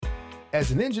As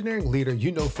an engineering leader,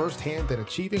 you know firsthand that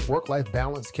achieving work-life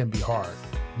balance can be hard.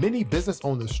 Many business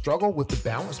owners struggle with the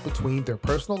balance between their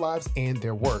personal lives and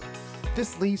their work.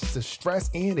 This leads to stress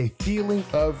and a feeling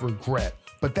of regret.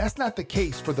 But that's not the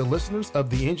case for the listeners of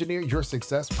the Engineer Your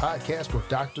Success podcast with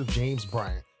Dr. James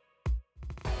Bryant.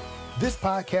 This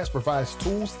podcast provides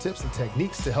tools, tips, and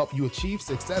techniques to help you achieve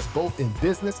success both in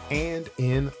business and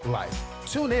in life.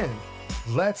 Tune in.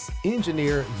 Let's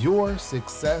engineer your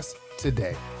success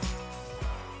today.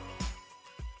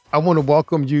 I want to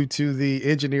welcome you to the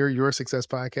Engineer Your Success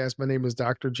podcast. My name is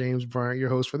Dr. James Bryant, your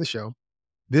host for the show.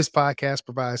 This podcast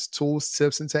provides tools,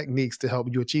 tips, and techniques to help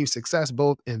you achieve success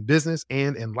both in business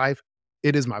and in life.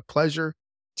 It is my pleasure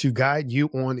to guide you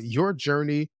on your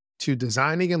journey to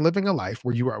designing and living a life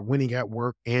where you are winning at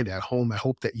work and at home. I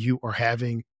hope that you are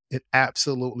having an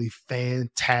absolutely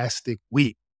fantastic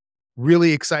week.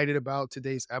 Really excited about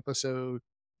today's episode.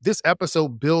 This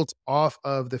episode builds off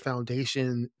of the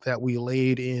foundation that we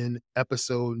laid in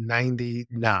episode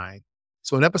 99.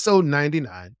 So in episode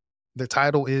 99, the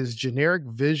title is Generic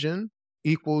Vision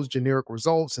Equals Generic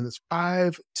Results, and it's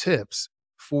 5 tips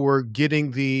for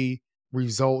getting the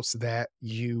results that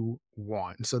you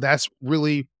want. So that's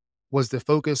really was the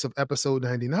focus of episode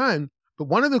 99. But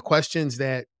one of the questions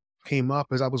that came up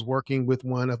as I was working with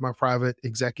one of my private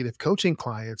executive coaching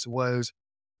clients was,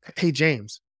 hey,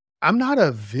 James, I'm not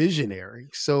a visionary.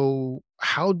 So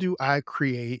how do I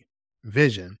create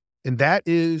vision? And that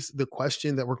is the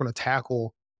question that we're going to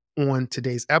tackle on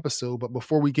today's episode. But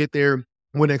before we get there,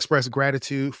 I want to express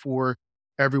gratitude for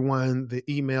everyone, the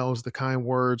emails, the kind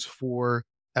words for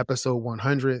episode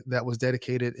 100 that was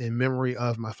dedicated in memory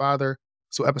of my father.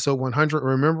 So episode 100,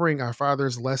 remembering our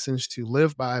father's lessons to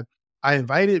live by. I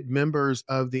invited members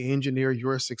of the Engineer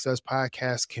Your Success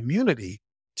podcast community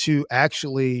to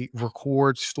actually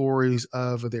record stories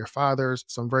of their fathers.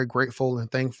 So I'm very grateful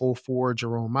and thankful for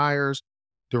Jerome Myers,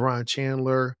 Duron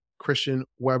Chandler, Christian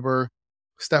Weber,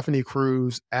 Stephanie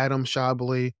Cruz, Adam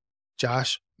Shabley,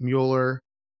 Josh Mueller,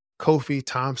 Kofi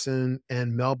Thompson,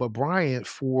 and Melba Bryant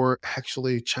for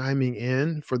actually chiming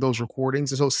in for those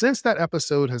recordings. And so since that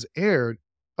episode has aired,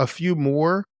 a few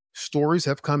more stories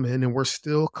have come in and we're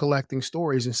still collecting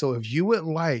stories. And so if you would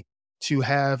like to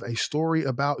have a story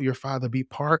about your father be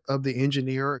part of the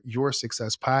Engineer Your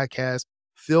Success podcast,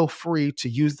 feel free to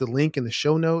use the link in the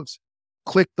show notes.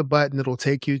 Click the button. It'll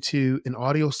take you to an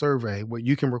audio survey where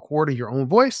you can record in your own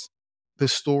voice the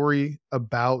story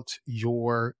about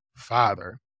your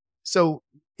father. So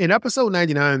in episode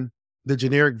 99, the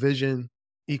generic vision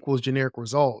equals generic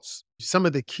results. Some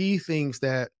of the key things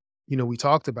that, we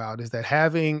talked about is that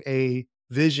having a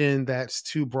vision that's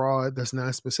too broad, that's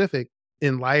not specific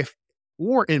in life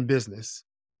or in business,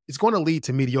 it's going to lead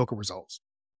to mediocre results.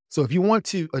 So if you want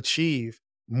to achieve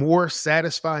more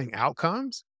satisfying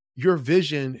outcomes, your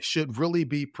vision should really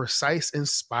be precise,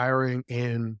 inspiring,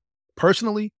 and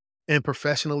personally and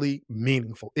professionally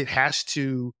meaningful. It has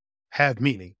to have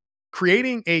meaning.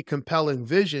 Creating a compelling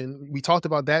vision, we talked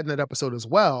about that in that episode as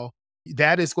well.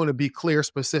 That is going to be clear,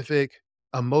 specific,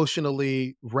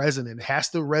 emotionally resonant. It has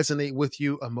to resonate with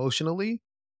you emotionally,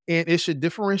 and it should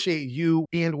differentiate you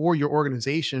and or your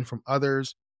organization from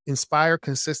others, inspire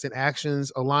consistent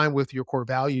actions, align with your core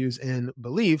values and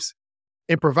beliefs,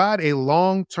 and provide a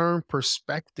long-term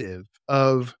perspective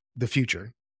of the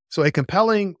future. So a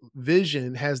compelling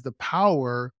vision has the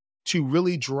power to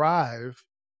really drive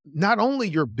not only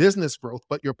your business growth,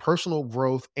 but your personal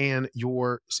growth and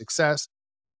your success.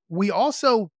 We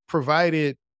also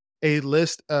provided a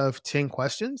list of 10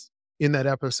 questions in that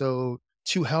episode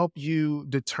to help you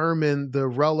determine the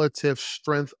relative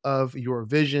strength of your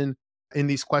vision. In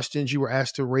these questions, you were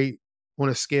asked to rate on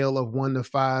a scale of 1 to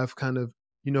 5, kind of,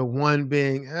 1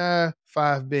 being,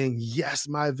 5 being, yes,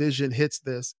 my vision hits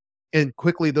this. And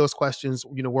quickly, those questions,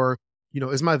 were,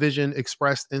 is my vision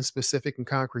expressed in specific and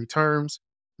concrete terms?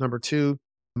 Number 2,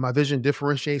 my vision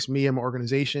differentiates me and my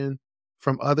organization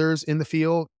from others in the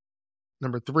field.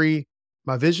 Number 3,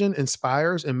 my vision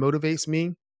inspires and motivates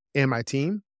me and my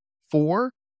team.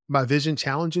 4, my vision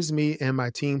challenges me and my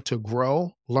team to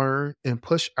grow, learn, and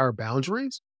push our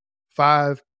boundaries.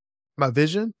 5, my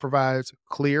vision provides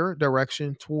clear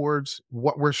direction towards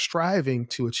what we're striving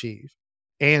to achieve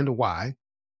and why.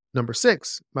 Number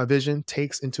 6, my vision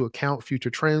takes into account future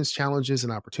trends, challenges,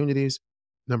 and opportunities.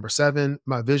 Number 7,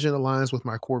 my vision aligns with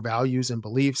my core values and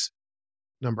beliefs.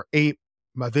 Number 8,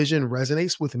 my vision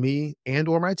resonates with me and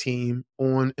or my team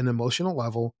on an emotional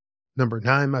level. Number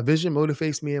 9, my vision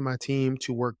motivates me and my team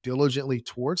to work diligently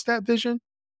towards that vision.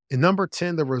 And number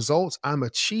 10, the results I'm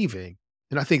achieving.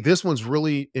 And I think this one's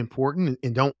really important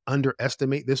and don't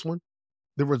underestimate this one.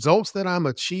 The results that I'm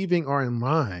achieving are in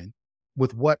line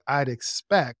with what I'd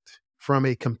expect from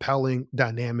a compelling,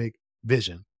 dynamic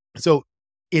vision. So,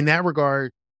 in that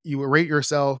regard, you would rate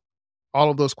yourself all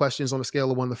of those questions on a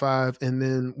scale of 1 to 5. And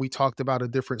then we talked about a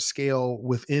different scale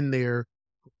within there.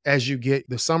 As you get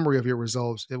the summary of your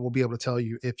results, it will be able to tell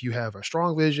you if you have a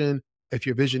strong vision, if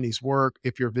your vision needs work,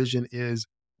 if your vision is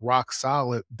rock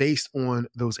solid based on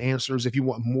those answers. If you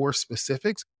want more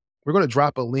specifics, we're going to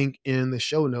drop a link in the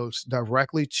show notes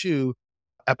directly to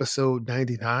episode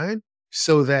 99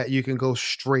 so that you can go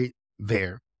straight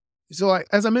there. So,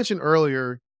 as I mentioned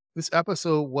earlier, this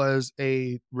episode was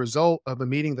a result of a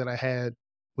meeting that I had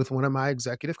with one of my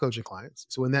executive coaching clients.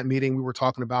 So, in that meeting, we were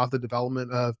talking about the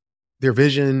development of their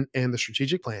vision and the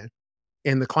strategic plan.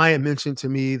 And the client mentioned to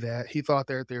me that he thought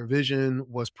that their vision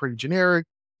was pretty generic.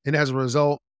 And as a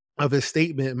result of his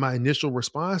statement, my initial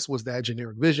response was that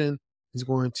generic vision is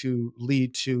going to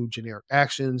lead to generic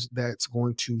actions that's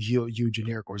going to yield you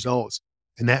generic results.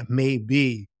 And that may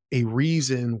be a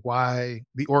reason why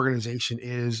the organization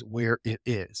is where it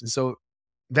is. And so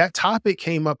that topic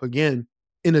came up again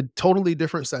in a totally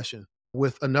different session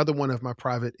with another one of my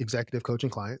private executive coaching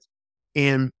clients.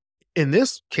 And in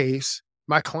this case,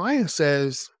 my client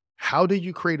says, how do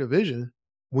you create a vision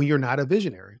when you're not a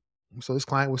visionary? So this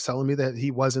client was telling me that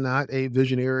he was not a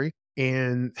visionary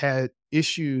and had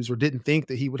issues or didn't think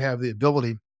that he would have the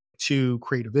ability to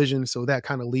create a vision. So that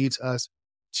kind of leads us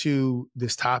to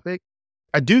this topic.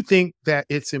 I do think that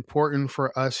it's important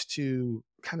for us to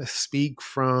kind of speak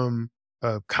from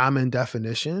a common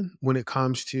definition when it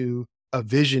comes to a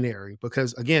visionary,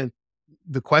 because again,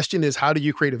 the question is, how do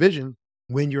you create a vision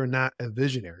when you're not a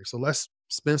visionary? So let's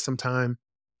spend some time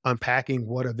unpacking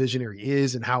what a visionary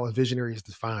is and how a visionary is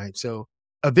defined. So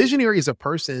a visionary is a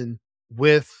person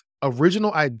with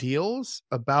original ideals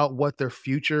about what their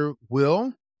future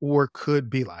will or could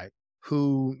be like,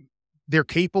 who they're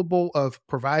capable of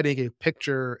providing a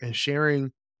picture and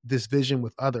sharing this vision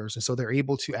with others. And so they're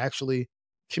able to actually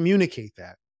communicate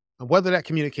that. And whether that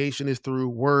communication is through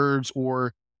words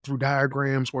or through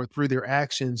diagrams or through their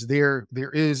actions, there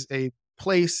is a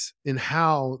place in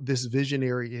how this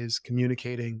visionary is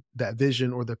communicating that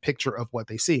vision or the picture of what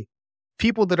they see.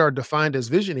 People that are defined as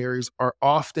visionaries are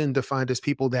often defined as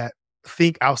people that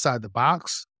think outside the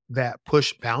box, that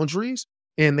push boundaries,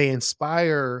 and they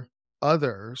inspire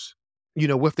others,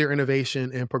 with their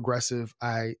innovation and progressive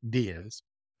ideas.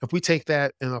 If we take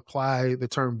that and apply the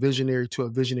term visionary to a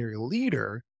visionary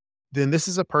leader, then this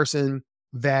is a person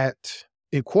that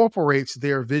incorporates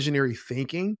their visionary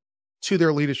thinking to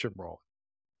their leadership role.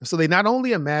 So they not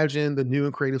only imagine the new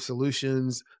and creative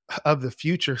solutions of the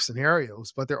future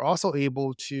scenarios, but they're also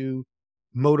able to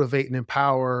motivate and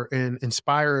empower and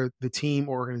inspire the team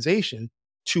or organization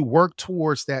to work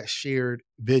towards that shared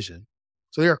vision.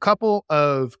 So there are a couple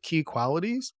of key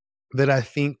qualities that I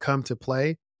think come to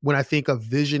play when I think of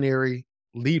visionary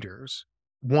leaders.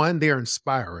 One, they're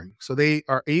inspiring. So they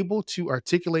are able to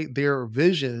articulate their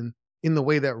vision in the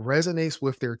way that resonates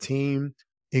with their team,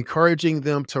 encouraging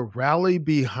them to rally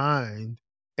behind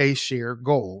a shared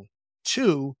goal.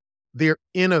 Two, they're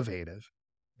innovative.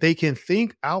 They can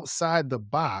think outside the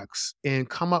box and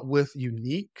come up with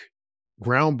unique,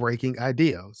 groundbreaking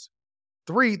ideas.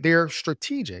 Three, they're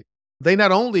strategic. They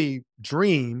not only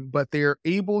dream, but they're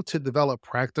able to develop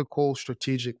practical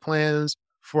strategic plans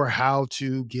for how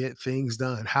to get things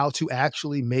done, how to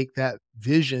actually make that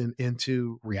vision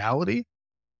into reality.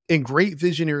 And great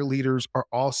visionary leaders are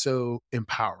also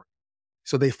empowering.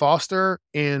 So they foster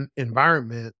an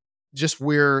environment just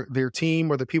where their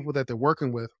team or the people that they're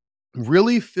working with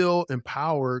really feel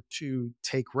empowered to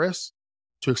take risks,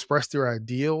 to express their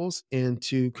ideals, and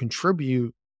to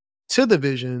contribute to the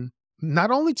vision, not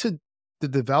only to the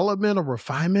development or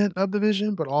refinement of the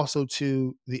vision, but also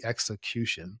to the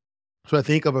execution. So I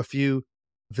think of a few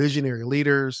visionary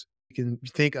leaders. You can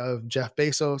think of Jeff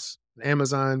Bezos,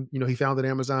 Amazon. He founded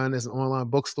Amazon as an online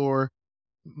bookstore,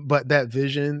 but that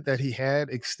vision that he had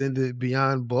extended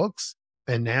beyond books.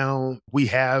 And now we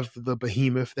have the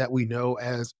behemoth that we know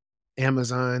as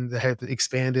Amazon that have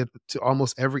expanded to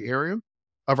almost every area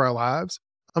of our lives.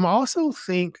 I also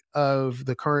think of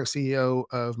the current CEO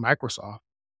of Microsoft,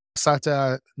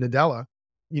 Satya Nadella.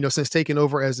 Since taking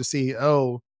over as the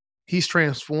CEO, he's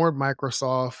transformed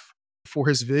Microsoft for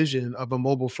his vision of a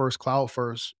mobile first, cloud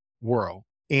first world.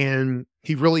 And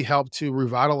he really helped to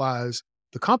revitalize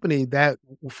the company that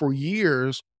for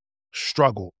years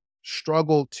struggled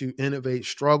to innovate,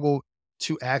 struggled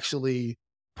to actually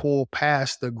pull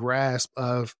past the grasp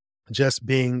of just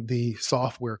being the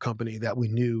software company that we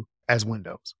knew as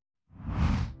Windows.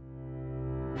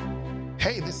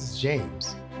 Hey, this is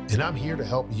James, and I'm here to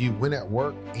help you win at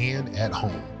work and at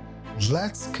home.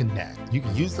 Let's connect. You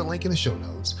can use the link in the show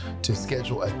notes to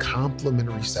schedule a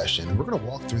complimentary session. And we're going to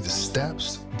walk through the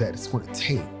steps that it's going to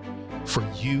take for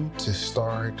you to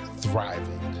start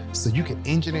thriving so you can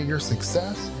engineer your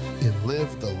success and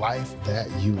live the life that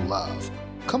you love.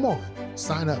 Come on,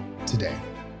 sign up today.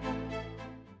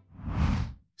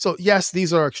 So yes,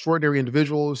 these are extraordinary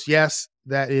individuals. Yes,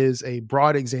 that is a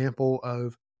broad example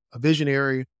of a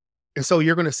visionary. And so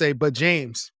you're going to say, but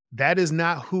James, that is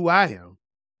not who I am.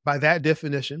 By that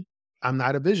definition, I'm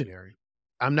not a visionary.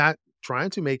 I'm not trying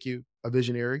to make you a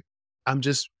visionary. I'm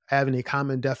just having a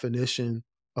common definition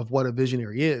of what a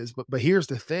visionary is. But here's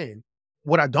the thing.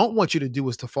 What I don't want you to do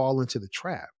is to fall into the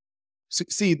trap.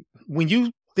 See, when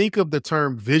you think of the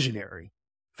term visionary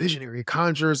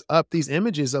conjures up these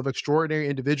images of extraordinary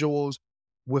individuals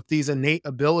with these innate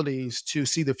abilities to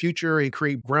see the future and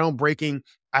create groundbreaking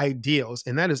ideals.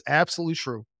 And that is absolutely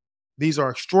true. These are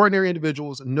extraordinary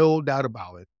individuals, no doubt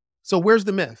about it. So where's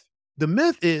the myth? The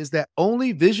myth is that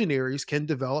only visionaries can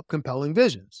develop compelling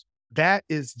visions. That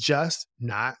is just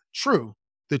not true.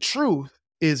 The truth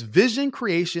is vision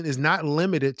creation is not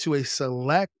limited to a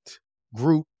select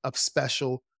group of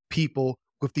special people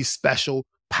with these special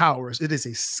powers. It is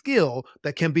a skill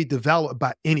that can be developed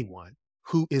by anyone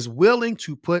who is willing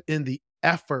to put in the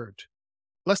effort.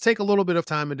 Let's take a little bit of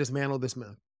time and dismantle this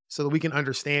myth so that we can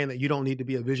understand that you don't need to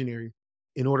be a visionary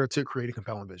in order to create a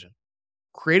compelling vision.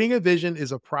 Creating a vision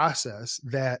is a process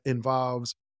that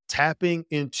involves tapping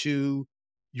into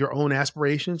your own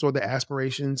aspirations or the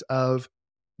aspirations of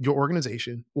your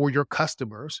organization or your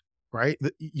customers, right?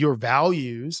 Your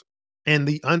values and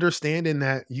the understanding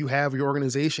that you have, your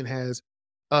organization has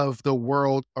of the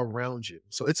world around you.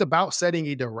 So it's about setting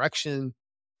a direction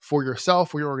for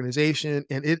yourself, for your organization.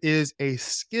 And it is a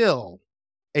skill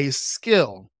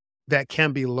that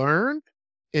can be learned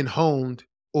and honed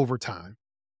over time.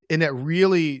 And that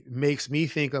really makes me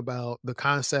think about the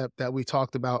concept that we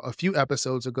talked about a few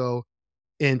episodes ago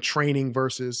in training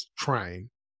versus trying.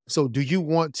 So do you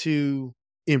want to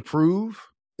improve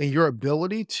in your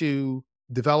ability to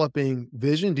developing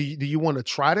vision? Do you want to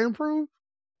try to improve?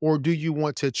 Or do you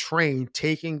want to train,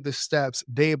 taking the steps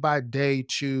day by day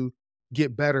to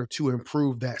get better, to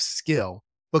improve that skill?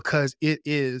 Because it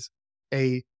is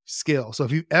a skill. So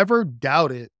if you ever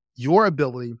doubted your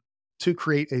ability to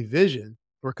create a vision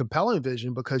or compelling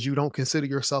vision because you don't consider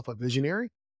yourself a visionary,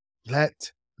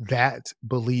 let that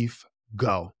belief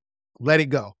go. Let it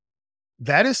go.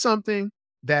 That is something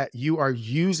that you are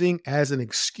using as an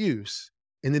excuse,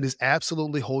 and it is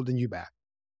absolutely holding you back.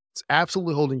 It's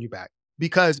absolutely holding you back.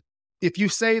 Because if you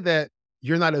say that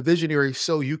you're not a visionary,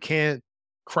 so you can't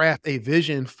craft a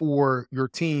vision for your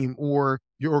team or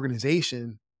your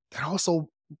organization, that also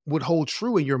would hold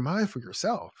true in your mind for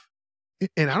yourself.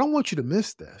 And I don't want you to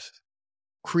miss this.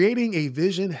 Creating a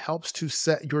vision helps to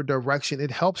set your direction. It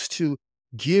helps to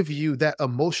give you that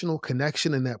emotional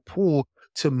connection and that pull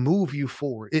to move you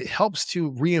forward. It helps to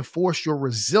reinforce your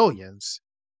resilience.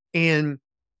 And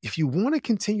if you want to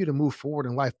continue to move forward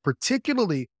in life,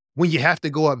 particularly when you have to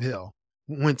go uphill,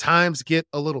 when times get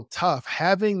a little tough,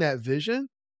 having that vision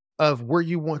of where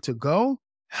you want to go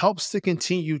helps to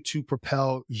continue to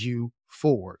propel you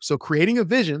forward. So creating a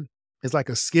vision is like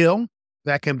a skill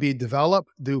that can be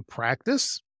developed through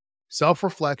practice,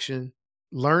 self-reflection,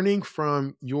 learning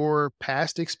from your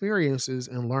past experiences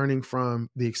and learning from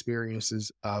the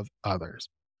experiences of others.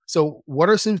 So what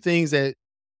are some things that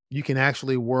you can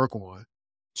actually work on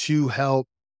to help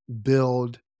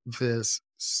build this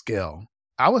skill?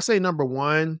 I would say number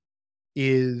one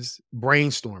is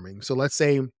brainstorming. So let's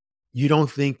say you don't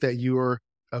think that you're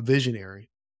a visionary.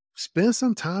 Spend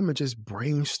some time and just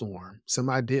brainstorm some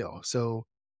ideal. So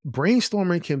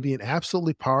brainstorming can be an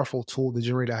absolutely powerful tool to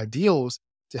generate ideals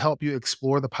to help you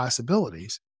explore the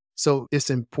possibilities. So it's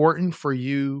important for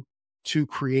you to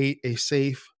create a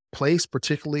safe place,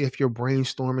 particularly if you're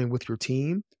brainstorming with your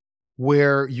team,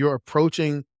 where you're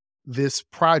approaching this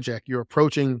project, you're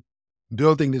approaching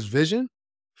building this vision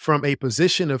from a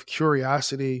position of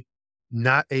curiosity,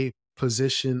 not a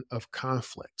position of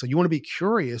conflict. So you want to be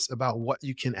curious about what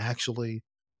you can actually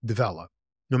develop,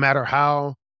 no matter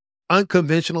how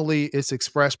unconventionally it's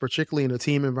expressed, particularly in a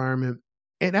team environment.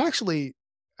 And actually,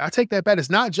 I take that back. It's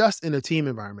not just in a team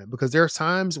environment, because there's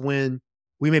times when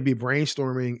we may be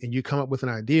brainstorming and you come up with an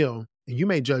ideal and you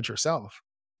may judge yourself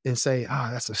and say,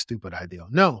 that's a stupid ideal.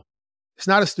 No, it's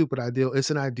not a stupid ideal. It's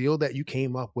an ideal that you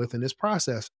came up with in this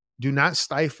process. Do not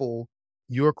stifle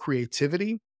your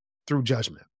creativity through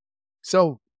judgment.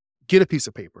 So get a piece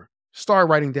of paper, start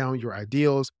writing down your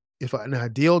ideals. If an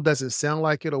ideal doesn't sound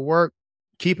like it'll work,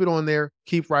 keep it on there,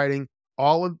 keep writing.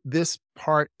 All of this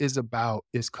part is about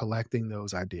is collecting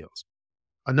those ideals.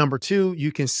 Number two,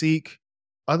 you can seek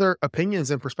other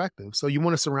opinions and perspectives. So you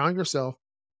want to surround yourself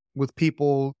with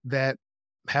people that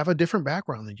have a different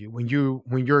background than you. When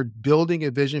you're building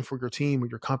a vision for your team or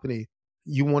your company,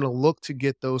 you want to look to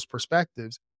get those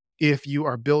perspectives. If you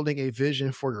are building a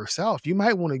vision for yourself, you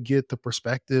might want to get the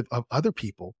perspective of other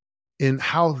people and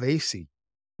how they see.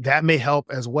 That may help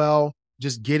as well,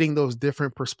 just getting those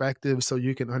different perspectives so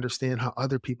you can understand how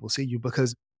other people see you,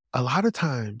 because a lot of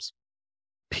times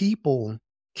people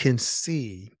can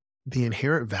see the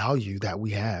inherent value that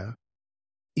we have,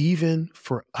 even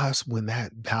for us when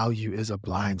that value is a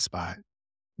blind spot.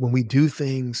 When we do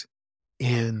things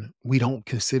and we don't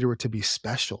consider it to be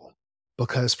special,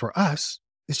 because for us,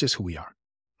 it's just who we are,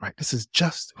 right? This is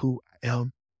just who I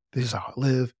am. This is how I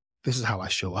live. This is how I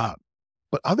show up.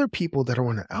 But other people that are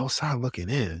on the outside looking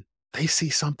in, they see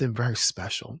something very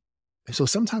special. And so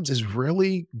sometimes it's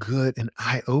really good and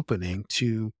eye opening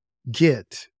to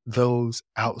get those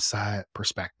outside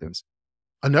perspectives.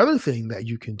 Another thing that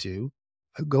you can do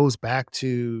goes back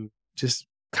to just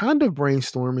kind of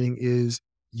brainstorming is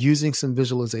using some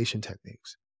visualization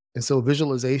techniques. And so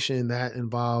visualization that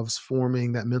involves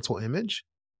forming that mental image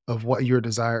of what your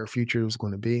desired future is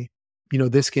going to be.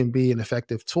 This can be an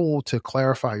effective tool to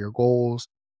clarify your goals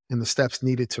and the steps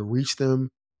needed to reach them.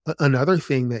 Another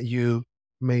thing that you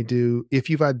may do, if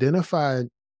you've identified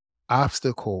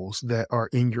obstacles that are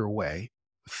in your way,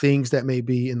 things that may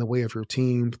be in the way of your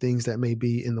team, things that may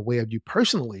be in the way of you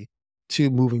personally to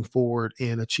moving forward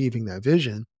and achieving that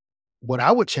vision. What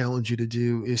I would challenge you to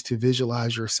do is to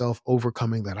visualize yourself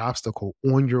overcoming that obstacle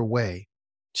on your way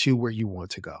to where you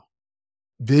want to go.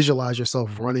 Visualize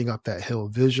yourself running up that hill.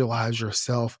 Visualize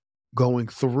yourself going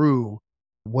through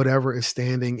whatever is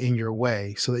standing in your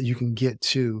way so that you can get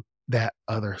to that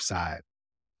other side.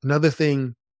 Another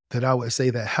thing that I would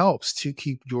say that helps to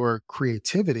keep your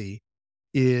creativity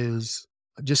is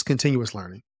just continuous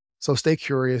learning. So stay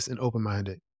curious and open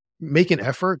minded. Make an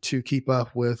effort to keep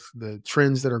up with the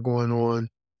trends that are going on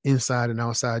inside and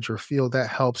outside your field. That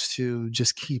helps to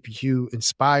just keep you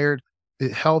inspired.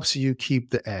 It helps you keep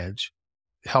the edge.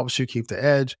 It helps you keep the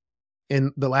edge.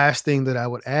 And the last thing that I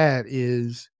would add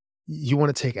is you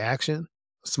want to take action.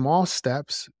 Small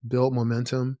steps build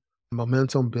momentum.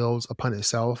 Momentum builds upon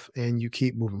itself and you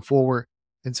keep moving forward.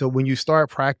 And so when you start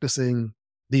practicing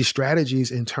these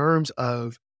strategies in terms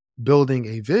of building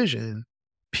a vision,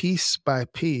 piece by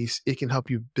piece, it can help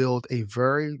you build a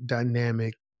very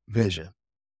dynamic vision.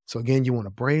 So again, you want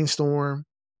to brainstorm,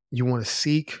 you want to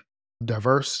seek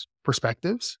diverse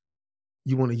perspectives,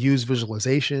 you want to use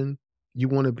visualization, you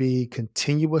want to be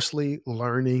continuously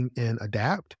learning and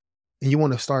adapt, and you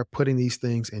want to start putting these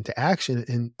things into action.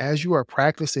 And as you are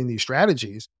practicing these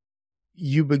strategies,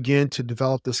 you begin to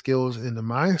develop the skills and the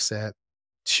mindset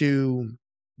to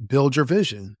build your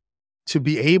vision, to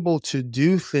be able to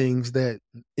do things that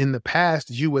in the past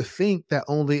you would think that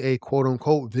only a quote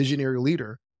unquote visionary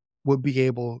leader would be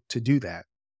able to do that.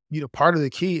 Part of the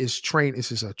key is train.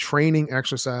 This is a training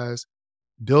exercise.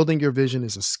 Building your vision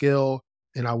is a skill,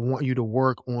 and I want you to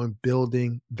work on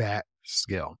building that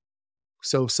skill.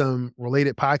 So some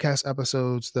related podcast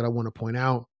episodes that I want to point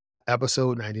out: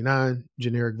 episode 99,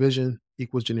 generic vision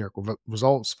equals generic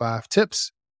results, 5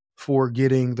 tips for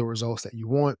getting the results that you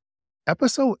want.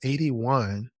 Episode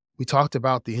 81, we talked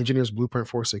about the engineer's blueprint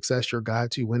for success, your guide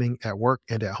to winning at work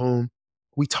and at home.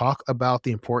 We talk about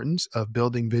the importance of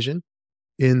building vision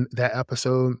in that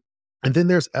episode. And then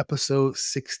there's episode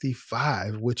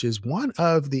 65, which is one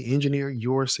of the Engineer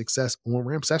Your Success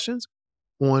on-ramp sessions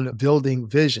on building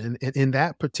vision. And in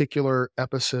that particular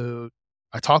episode,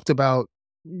 I talked about,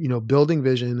 building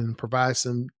vision and provide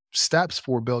some steps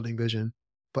for building vision,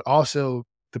 but also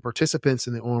the participants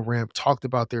in the on-ramp talked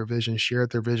about their vision,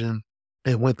 shared their vision,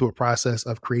 and went through a process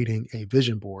of creating a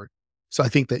vision board. So I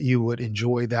think that you would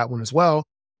enjoy that one as well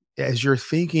as you're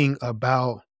thinking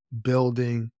about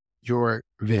building your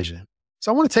vision.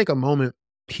 So I want to take a moment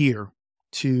here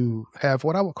to have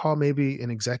what I would call maybe an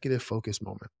executive focus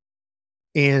moment.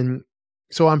 And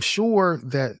so I'm sure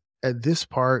that at this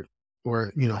part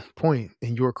or, point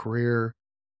in your career,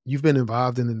 you've been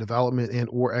involved in the development and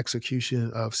or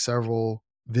execution of several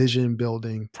vision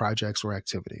building projects or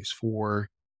activities for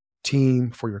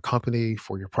team, for your company,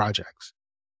 for your projects.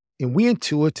 And we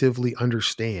intuitively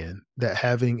understand that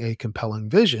having a compelling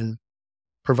vision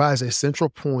provides a central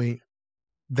point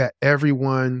that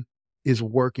everyone is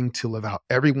working to live out.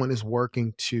 Everyone is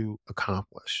working to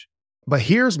accomplish. But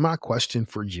here's my question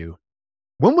for you.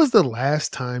 When was the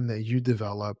last time that you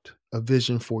developed a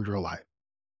vision for your life?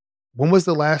 When was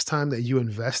the last time that you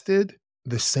invested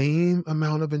the same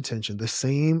amount of intention, the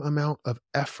same amount of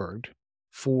effort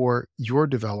for your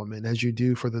development as you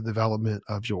do for the development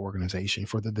of your organization,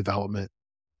 for the development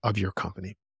of your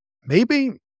company.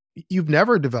 Maybe you've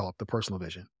never developed a personal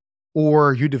vision,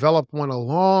 or you developed one a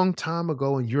long time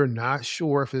ago and you're not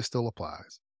sure if it still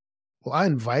applies. Well, I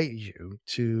invite you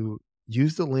to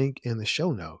use the link in the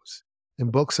show notes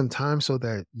and book some time so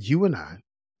that you and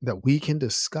that we can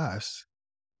discuss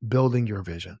building your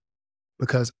vision,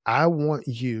 because I want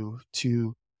you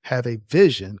to have a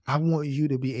vision. I want you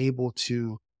to be able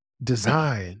to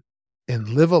design and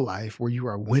live a life where you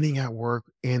are winning at work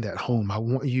and at home. I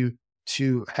want you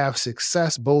to have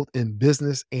success both in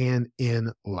business and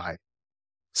in life.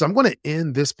 So I'm going to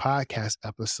end this podcast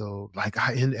episode like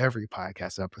I end every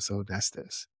podcast episode. That's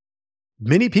this.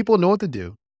 Many people know what to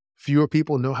do. Fewer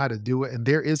people know how to do it. And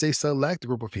there is a select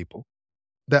group of people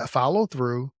that follow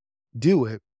through, do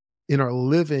it, and are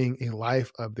living a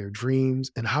life of their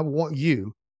dreams. And I want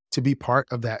you to be part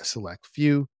of that select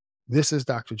few. This is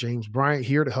Dr. James Bryant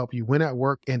here to help you win at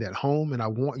work and at home. And I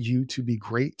want you to be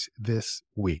great this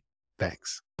week.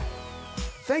 Thanks.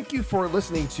 Thank you for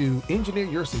listening to Engineer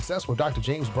Your Success with Dr.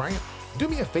 James Bryant. Do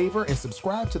me a favor and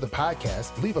subscribe to the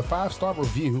podcast. Leave a 5-star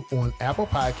review on Apple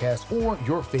Podcasts or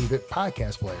your favorite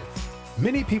podcast player.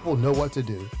 Many people know what to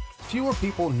do. Fewer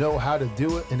people know how to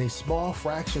do it, and a small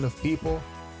fraction of people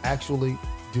actually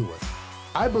do it.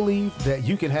 I believe that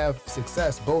you can have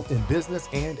success both in business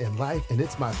and in life, and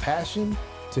it's my passion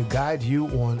to guide you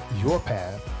on your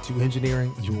path to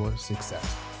engineering your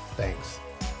success. Thanks.